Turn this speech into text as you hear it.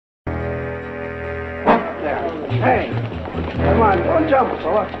there. Hey, come on, don't jump,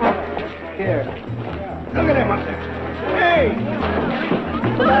 fella. Here. Look at him up there. Hey!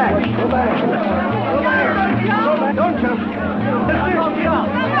 Go back, go back. Go back. Go back. Don't jump.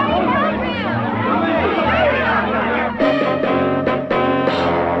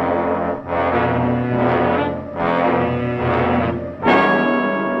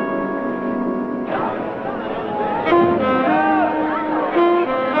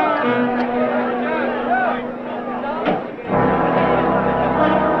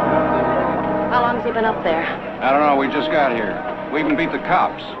 Been up there? I don't know. We just got here. We even beat the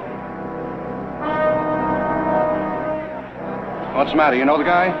cops. What's the matter? You know the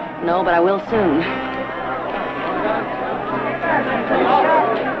guy? No, but I will soon.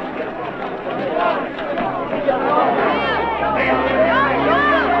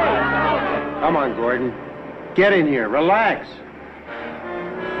 Come on, Gordon. Get in here. Relax.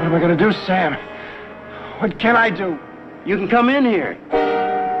 What am I going to do, Sam? What can I do? You can come in here.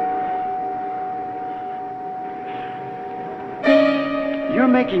 You're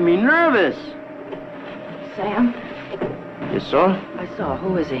making me nervous. Sam? You saw? I saw.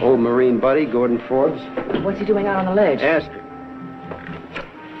 Who is he? Old Marine buddy, Gordon Forbes. What's he doing out on the ledge? Ask her.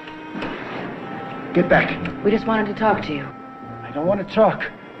 Get back. We just wanted to talk to you. I don't want to talk.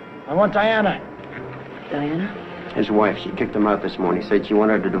 I want Diana. Diana? His wife, she kicked him out this morning. Said she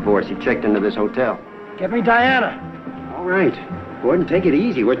wanted a divorce. He checked into this hotel. Get me Diana. All right. Gordon, take it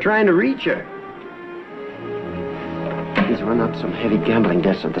easy. We're trying to reach her. He's run up some heavy gambling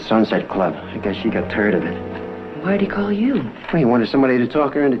debts at the Sunset Club. I guess she got tired of it. Why'd he call you? Well, he wanted somebody to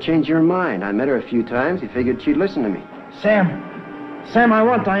talk her into changing her mind. I met her a few times. He figured she'd listen to me. Sam, I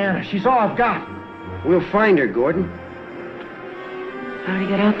want Diana. She's all I've got. We'll find her, Gordon. How did he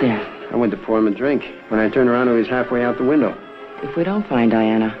get out there? I went to pour him a drink. When I turned around, he was halfway out the window. If we don't find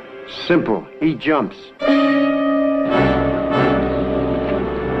Diana? Simple. He jumps.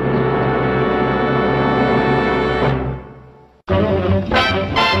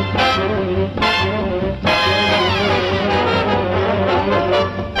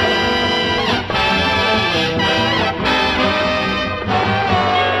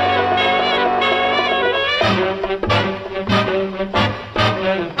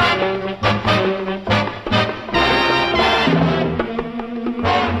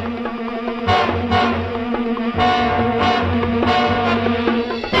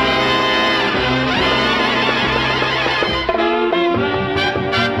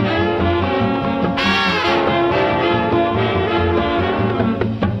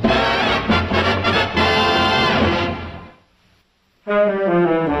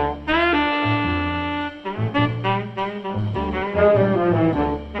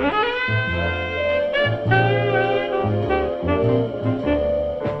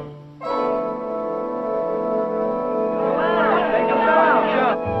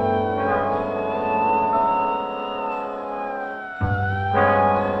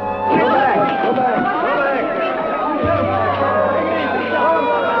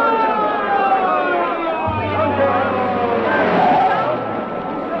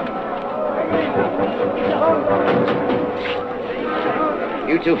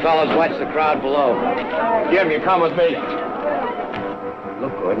 You two fellows watch the crowd below. Jim, you come with me.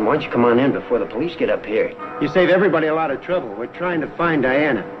 Look, Gordon, why don't you come on in before the police get up here? You save everybody a lot of trouble. We're trying to find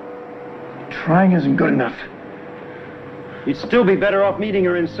Diana. Trying isn't good enough. You'd still be better off meeting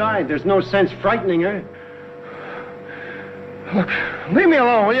her inside. There's no sense frightening her. Look, leave me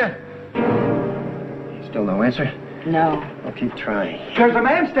alone, will you? Still no answer? No. I'll keep trying. There's a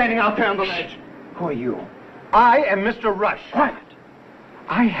man standing out there on the ledge. Who are you? I am Mr. Rush. Quiet.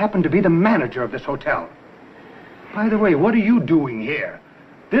 I happen to be the manager of this hotel. By the way, what are you doing here?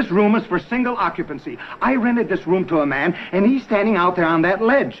 This room is for single occupancy. I rented this room to a man, and he's standing out there on that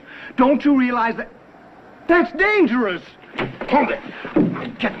ledge. Don't you realize that... That's dangerous! Hold it.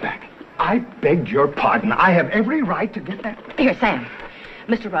 Get back. I beg your pardon. I have every right to get that... Here, Sam.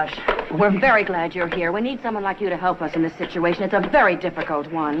 Mr. Rush, we're very glad you're here. We need someone like you to help us in this situation. It's a very difficult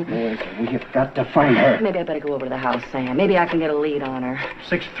one. Yes, we have got to find her. Maybe I better go over to the house, Sam. Maybe I can get a lead on her.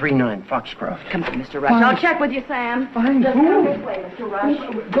 639 Foxcroft. Come on, Mr. Rush. I'll check with you, Sam. Fine. Just come this way, Mr.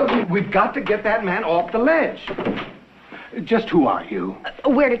 Rush. We've got to get that man off the ledge. Just who are you?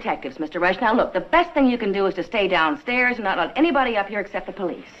 We're detectives, Mr. Rush. Now, look, the best thing you can do is to stay downstairs and not let anybody up here except the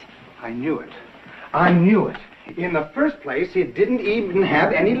police. I knew it. I knew it. In the first place, he didn't even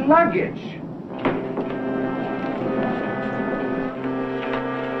have any luggage.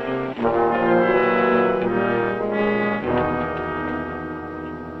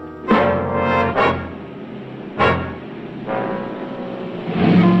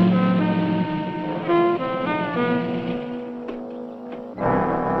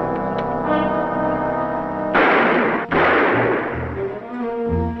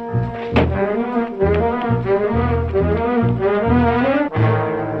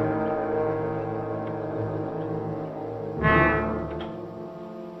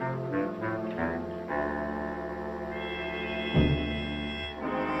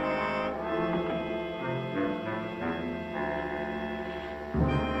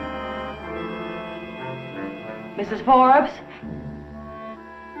 Mrs. Forbes?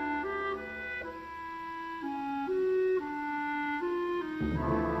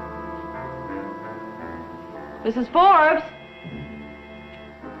 Mrs. Forbes?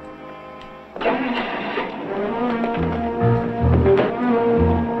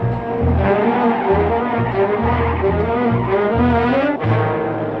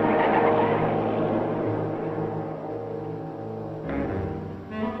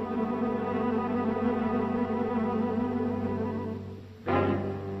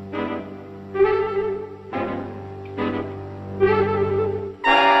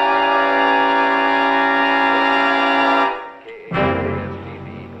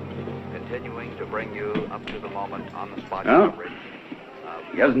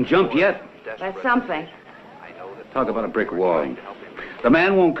 He hasn't jumped yet. That's something. Talk about a brick wall. The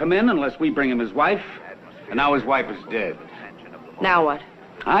man won't come in unless we bring him his wife, and now his wife is dead. Now what?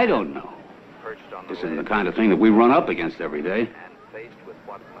 I don't know. This isn't the kind of thing that we run up against every day.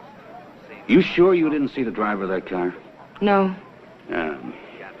 You sure you didn't see the driver of that car? No.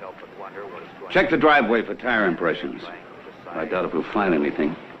 Check the driveway for tire impressions. I doubt if we'll find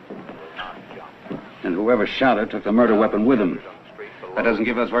anything. And whoever shot her took the murder weapon with him. That doesn't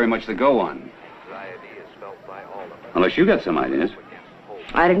give us very much to go on. Unless you got some ideas.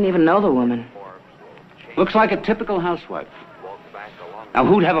 I didn't even know the woman. Looks like a typical housewife. Now,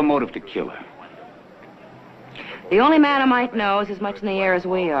 who'd have a motive to kill her? The only man I might know is as much in the air as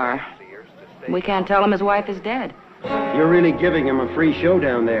we are. We can't tell him his wife is dead. You're really giving him a free show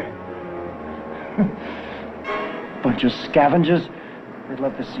down there. Bunch of scavengers. They'd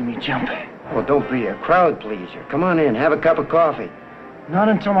love to see me jump. Well, don't be a crowd pleaser. Come on in, have a cup of coffee. Not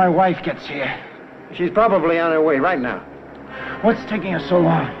until my wife gets here. She's probably on her way right now. What's taking her so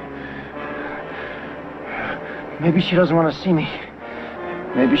long? Maybe she doesn't want to see me.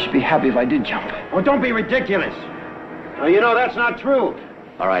 Maybe she'd be happy if I did jump. Oh, don't be ridiculous. Oh, you know, that's not true.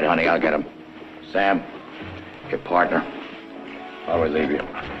 All right, honey, I'll get him. Sam, your partner. I'll relieve you.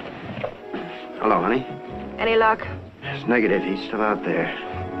 Hello, honey. Any luck? It's negative. He's still out there.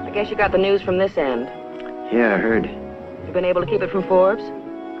 I guess you got the news from this end. Yeah, I heard. You been able to keep it from Forbes?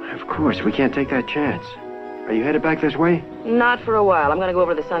 Of course, we can't take that chance. Are you headed back this way? Not for a while. I'm going to go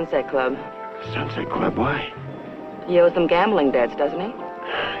over to the Sunset Club. Sunset Club, why? He owes them gambling debts, doesn't he?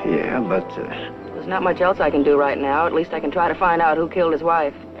 Yeah, but, There's not much else I can do right now. At least I can try to find out who killed his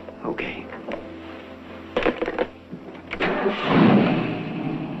wife. okay.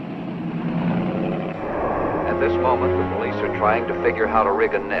 At this moment, the police are trying to figure how to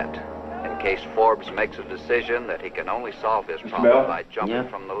rig a net in case Forbes makes a decision that he can only solve his problem by jumping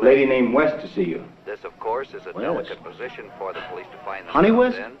from the Lady ledge. named West to see you. This, of course, is a delicate position for the police to find Honey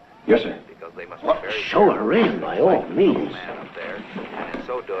themselves West? in. Yes, sir. Because they must Well, be very show careful her in, to by all find the means. man up there, and in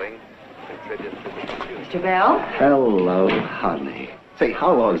so doing, contribute to the confusion. Mr. Bell? Hello, honey. Say,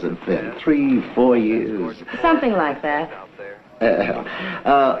 how long has it been? 3, 4 years? Something like that. Out there.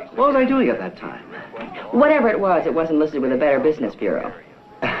 What was I doing at that time? Whatever it wasn't listed with the Better Business Bureau.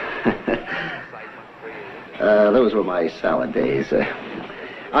 Those were my salad days.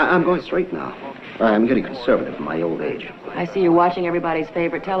 I'm going straight now. I'm getting conservative in my old age. I see you're watching everybody's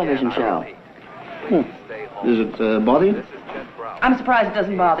favorite television show. Does it bother you? I'm surprised it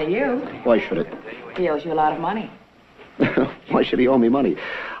doesn't bother you. Why should it? He owes you a lot of money. Why should he owe me money?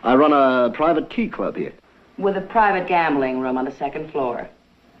 I run a private key club here. With a private gambling room on the second floor.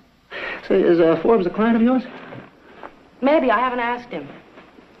 Say, is Forbes a client of yours? Maybe. I haven't asked him.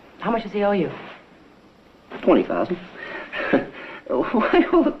 How much does he owe you? 20,000. Why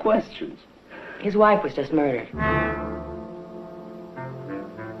all the questions? His wife was just murdered.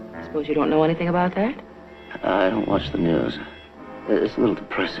 Suppose you don't know anything about that? I don't watch the news. It's a little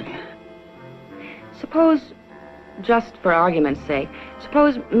depressing. Suppose, just for argument's sake,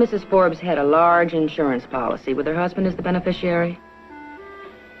 suppose Mrs. Forbes had a large insurance policy with her husband as the beneficiary.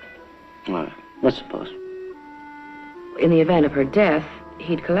 All right, let's suppose. In the event of her death,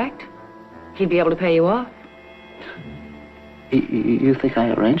 he'd collect. He'd be able to pay you off. You think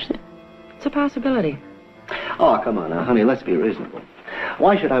I arranged it? It's a possibility. Oh, come on now, honey, let's be reasonable.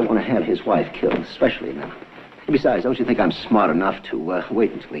 Why should I want to have his wife killed, especially now? Besides, don't you think I'm smart enough to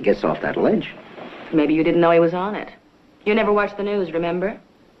wait until he gets off that ledge? Maybe you didn't know he was on it. You never watched the news, remember?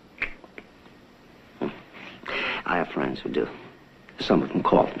 I have friends who do. Some of them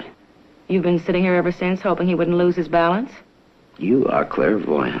called me. You've been sitting here ever since, hoping he wouldn't lose his balance? You are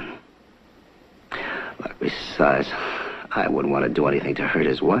clairvoyant. But besides, I wouldn't want to do anything to hurt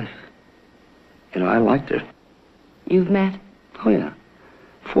his wife. You know, I liked her. You've met? Oh, yeah.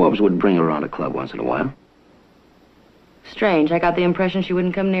 Forbes would bring her around a club once in a while. Strange. I got the impression she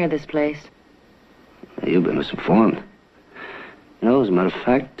wouldn't come near this place. You've been misinformed. You know, as a matter of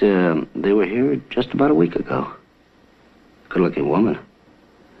fact, they were here just about a week ago. Good-looking woman.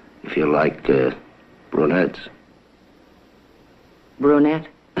 If you like, brunettes. Brunette?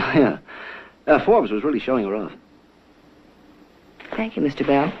 Yeah. Forbes was really showing her off. Thank you, Mr.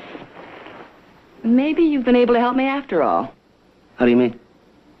 Bell. Maybe you've been able to help me after all. How do you mean?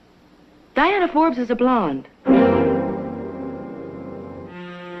 Diana Forbes is a blonde.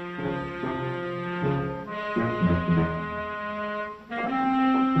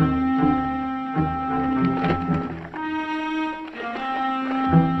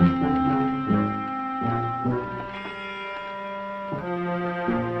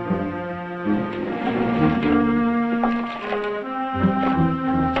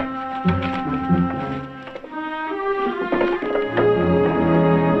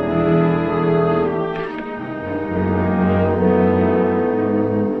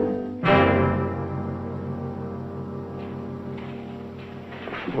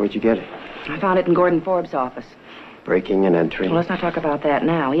 Where'd you get it? I found it in Gordon Forbes' office. Breaking and entering. Well, let's not talk about that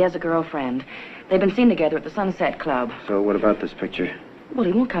now. He has a girlfriend. They've been seen together at the Sunset Club. So what about this picture? Well,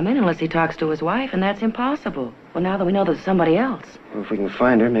 he won't come in unless he talks to his wife, and that's impossible. Well, now that we know there's somebody else. Well, if we can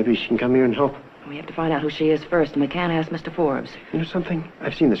find her, maybe she can come here and help. We have to find out who she is first, and we can't ask Mr. Forbes. You know something?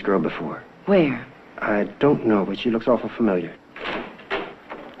 I've seen this girl before. Where? I don't know, but she looks awful familiar.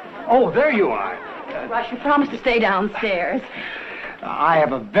 Oh, there you are. Rush, you promised to stay downstairs. I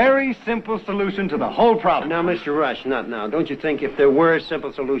have a very simple solution to the whole problem. Now, Mr. Rush, not now. Don't you think if there were a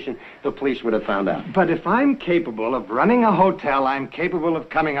simple solution, the police would have found out? But if I'm capable of running a hotel, I'm capable of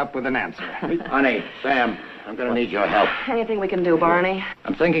coming up with an answer. Honey, Sam, I'm going to need your help. Anything we can do, Barney?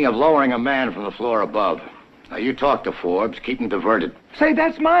 I'm thinking of lowering a man from the floor above. Now, you talk to Forbes, keep him diverted. Say,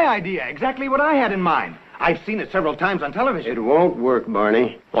 that's my idea. Exactly what I had in mind. I've seen it several times on television. It won't work,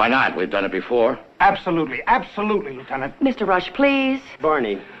 Barney. Why not? We've done it before. Absolutely, absolutely, Lieutenant. Mr. Rush, please.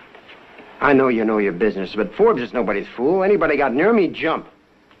 Barney, I know you know your business, but Forbes is nobody's fool. Anybody got near me, jump.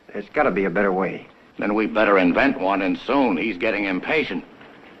 There's got to be a better way. Then we better invent one, and soon. He's getting impatient.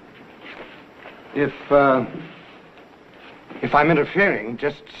 If I'm interfering,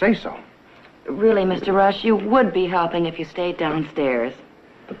 just say so. Really, Mr. Rush, you would be helping if you stayed downstairs.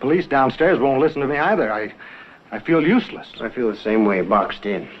 The police downstairs won't listen to me either. I feel useless. I feel the same way, boxed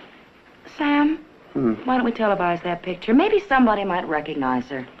in. Sam, why don't we televise that picture? Maybe somebody might recognize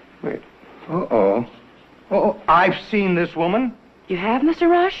her. Wait. Uh-oh. Oh, I've seen this woman. You have, Mr.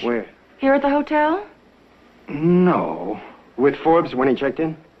 Rush? Where? Here at the hotel? No. With Forbes when he checked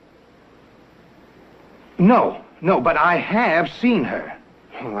in? No, but I have seen her.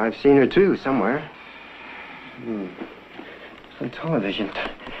 Well, I've seen her, too, somewhere. On television.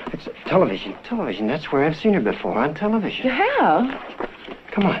 It's television. That's where I've seen her before, on television. You have?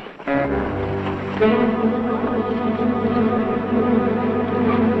 Come on.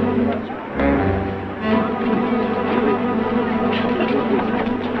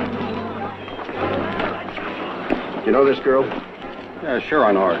 You know this girl? Yeah, sure,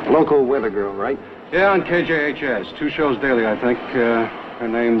 I know her. Local weather girl, right? Yeah, on KJHS. 2 shows daily, I think. Her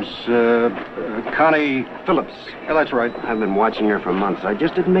name's, Connie Phillips. Yeah, that's right. I've been watching her for months. I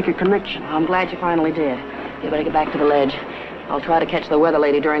just didn't make a connection. I'm glad you finally did. You better get back to the ledge. I'll try to catch the weather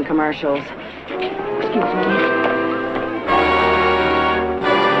lady during commercials. Excuse me.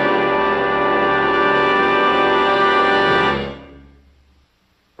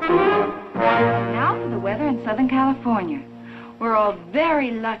 Now for the weather in Southern California. We're all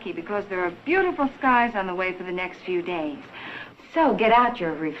very lucky because there are beautiful skies on the way for the next few days. So get out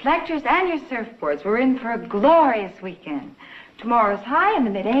your reflectors and your surfboards. We're in for a glorious weekend. Tomorrow's high in the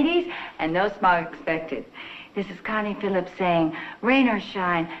mid-80s and no smog expected. This is Connie Phillips saying, rain or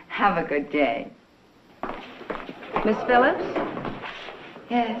shine, have a good day. Miss Phillips?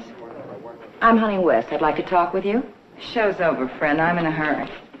 Yes. I'm Honey West. I'd like to talk with you. Show's over, friend. I'm in a hurry.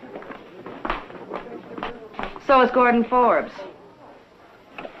 So is Gordon Forbes.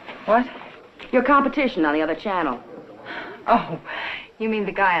 What? Your competition on the other channel. Oh, you mean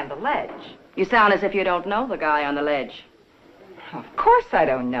the guy on the ledge? You sound as if you don't know the guy on the ledge. Of course I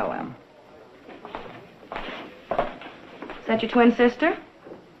don't know him. Is that your twin sister?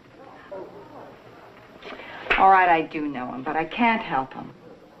 All right, I do know him, but I can't help him.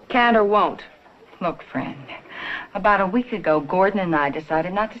 Can't or won't? Look, friend, about a week ago, Gordon and I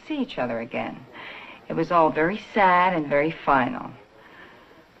decided not to see each other again. It was all very sad and very final.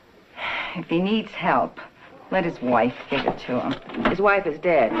 If he needs help, let his wife give it to him. His wife is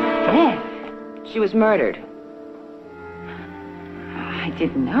dead. Dead? She was murdered. I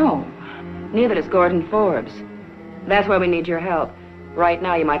didn't know. Neither does Gordon Forbes. That's why we need your help. Right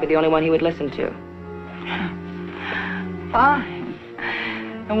now, you might be the only one he would listen to. Fine.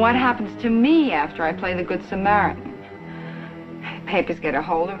 And what happens to me after I play the Good Samaritan? The papers get a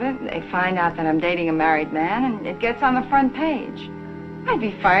hold of it, they find out that I'm dating a married man, and it gets on the front page. I'd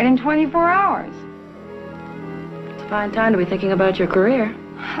be fired in 24 hours. It's a fine time to be thinking about your career.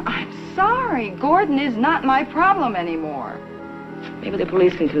 I'm sorry. Gordon is not my problem anymore. Maybe the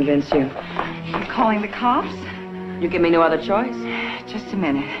police can convince you. You're calling the cops? You give me no other choice. Just a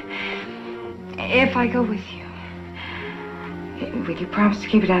minute. If I go with you, will you promise to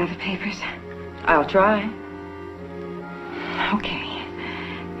keep it out of the papers? I'll try. Okay.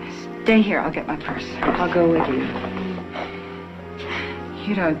 Stay here. I'll get my purse. I'll go with you.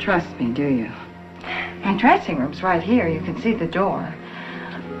 You don't trust me, do you? My dressing room's right here. You can see the door.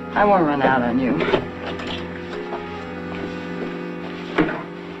 I won't run out on you.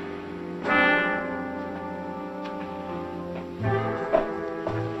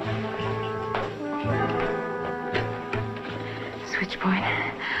 Switchboard.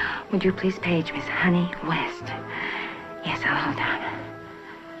 Would you please page Miss Honey West? Yes, I'll hold on.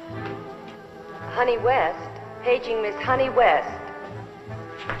 Honey West. Paging Miss Honey West.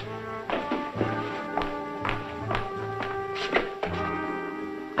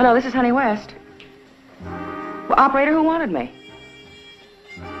 Hello, this is Honey West. Well, operator, who wanted me?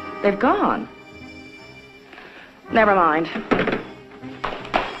 They've gone. Never mind.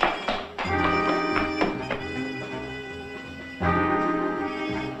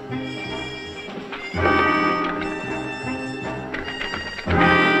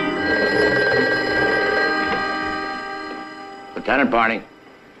 Lieutenant Barney.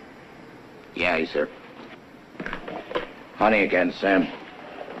 Yeah, sir. Honey again, Sam.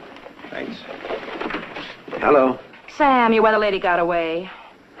 Thanks. Hello. Sam, your weather lady got away.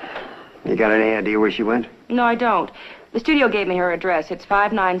 You got any idea where she went? No, I don't. The studio gave me her address. It's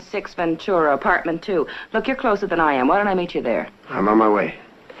 596 Ventura, apartment 2. Look, you're closer than I am. Why don't I meet you there? I'm on my way.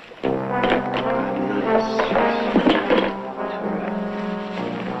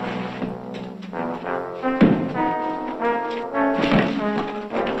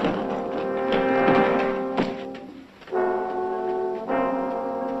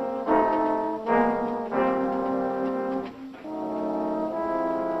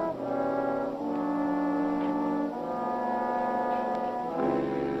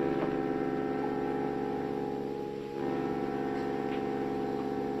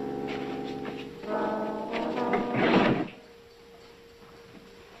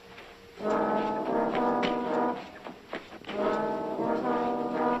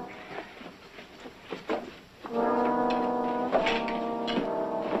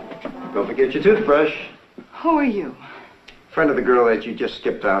 Don't forget your toothbrush. Who are you? Friend of the girl that you just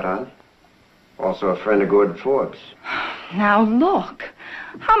skipped out on. Also a friend of Gordon Forbes. Now, look.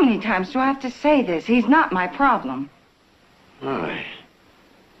 How many times do I have to say this? He's not my problem. My.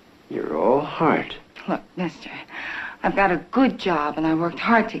 You're all heart. Look, mister, I've got a good job and I worked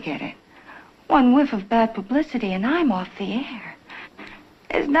hard to get it. One whiff of bad publicity and I'm off the air.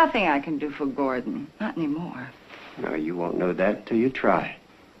 There's nothing I can do for Gordon. Not anymore. No, you won't know that until you try.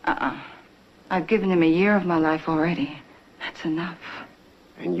 I've given him a year of my life already. That's enough.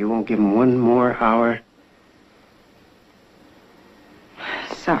 And you won't give him one more hour?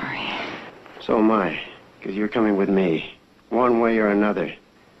 Sorry. So am I, because you're coming with me, one way or another.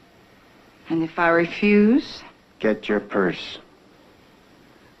 And if I refuse? Get your purse.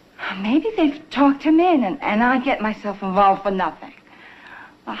 Maybe they've talked him in and I get myself involved for nothing.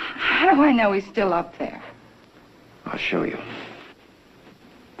 How do I know he's still up there? I'll show you.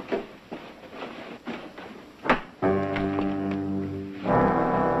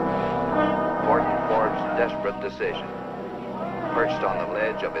 Desperate decision. Perched on the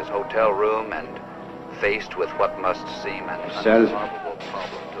ledge of his hotel room and faced with what must seem an unsolvable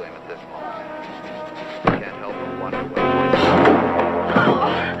problem to him at this moment. He can't help but wonder what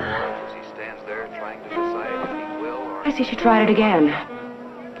as he stands there trying to decide if he will or... I see she tried it again.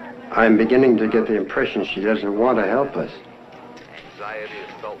 I'm beginning to get the impression she doesn't want to help us. Anxiety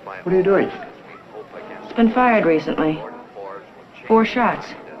is felt by What are you doing? It's been fired recently. 4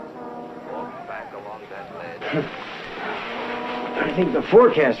 shots. I think the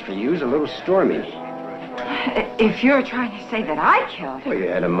forecast for you is a little stormy. If you're trying to say that I killed her... Well, you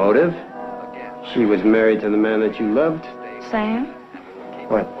had a motive. She was married to the man that you loved. Sam?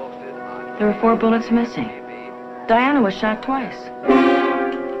 What? There were 4 bullets missing. Diana was shot twice.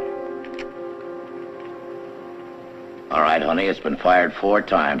 All right, honey, it's been fired 4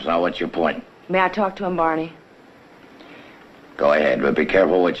 times. Now, what's your point? May I talk to him, Barney? Go ahead, but be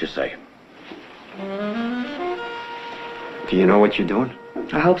careful what you say. Do you know what you're doing?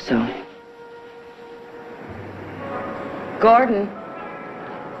 I hope so. Gordon,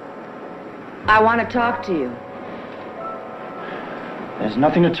 I want to talk to you. There's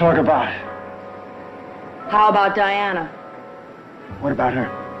nothing to talk about. How about Diana? What about her?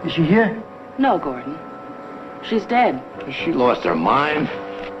 Is she here? No, Gordon. She's dead. Has she lost her mind?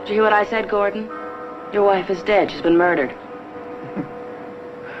 Did you hear what I said, Gordon? Your wife is dead. She's been murdered.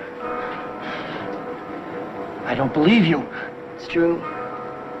 I don't believe you. It's true.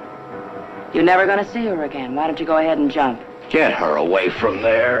 You're never going to see her again. Why don't you go ahead and jump? Get her away from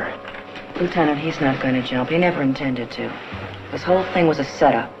there. Lieutenant, he's not going to jump. He never intended to. This whole thing was a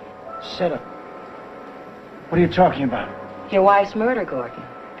setup. Setup? What are you talking about? Your wife's murder, Gordon.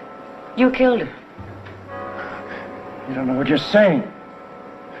 You killed her. You don't know what you're saying.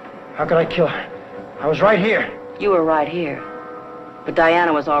 How could I kill her? I was right here. You were right here. But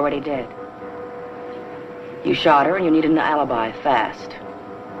Diana was already dead. You shot her and you needed an alibi fast.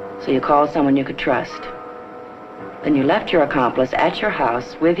 So you called someone you could trust. Then you left your accomplice at your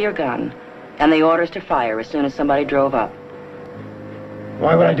house with your gun and the orders to fire as soon as somebody drove up.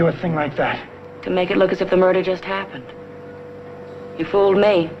 Why would I do a thing like that? To make it look as if the murder just happened. You fooled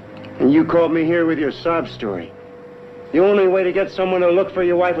me. And you called me here with your sob story. The only way to get someone to look for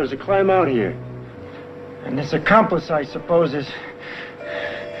your wife was to climb out here. And this accomplice, I suppose, is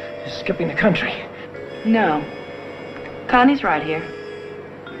skipping the country. No. Connie's right here.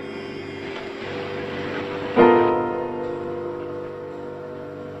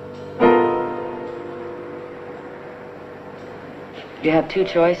 You have two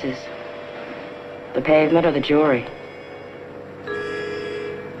choices. The pavement or the jury.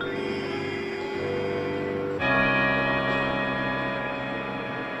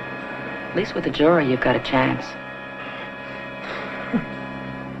 At least with the jury, you've got a chance.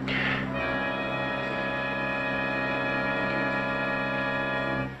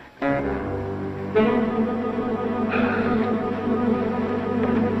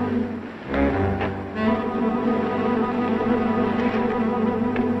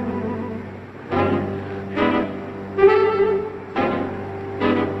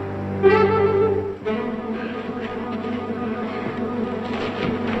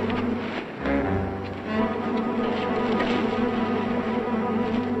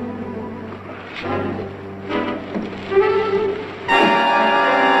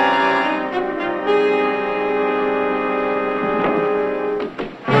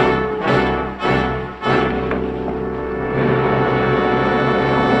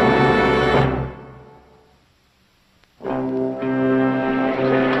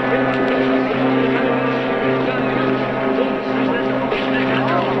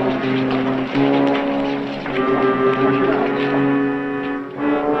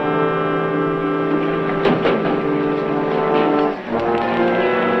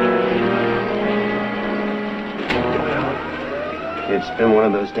 It's been one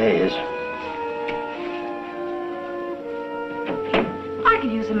of those days. I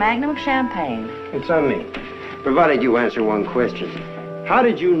could use a magnum of champagne. It's on me. Provided you answer one question. How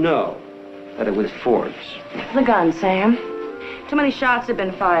did you know that it was Forbes? The gun, Sam. Too many shots had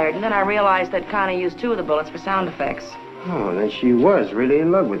been fired, and then I realized that Connie used 2 of the bullets for sound effects. Oh, then she was really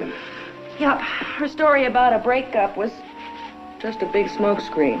in love with him. Yep. Her story about a breakup was just a big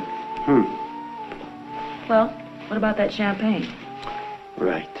smokescreen. Well, what about that champagne?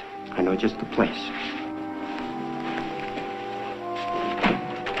 Right. I know just the place.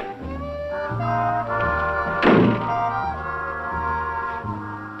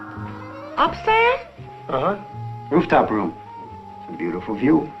 Up, Sam? Uh-huh. Rooftop room. It's a beautiful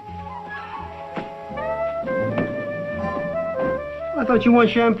view. I thought you want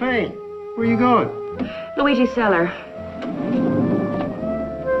champagne. Where are you going? Luigi's cellar.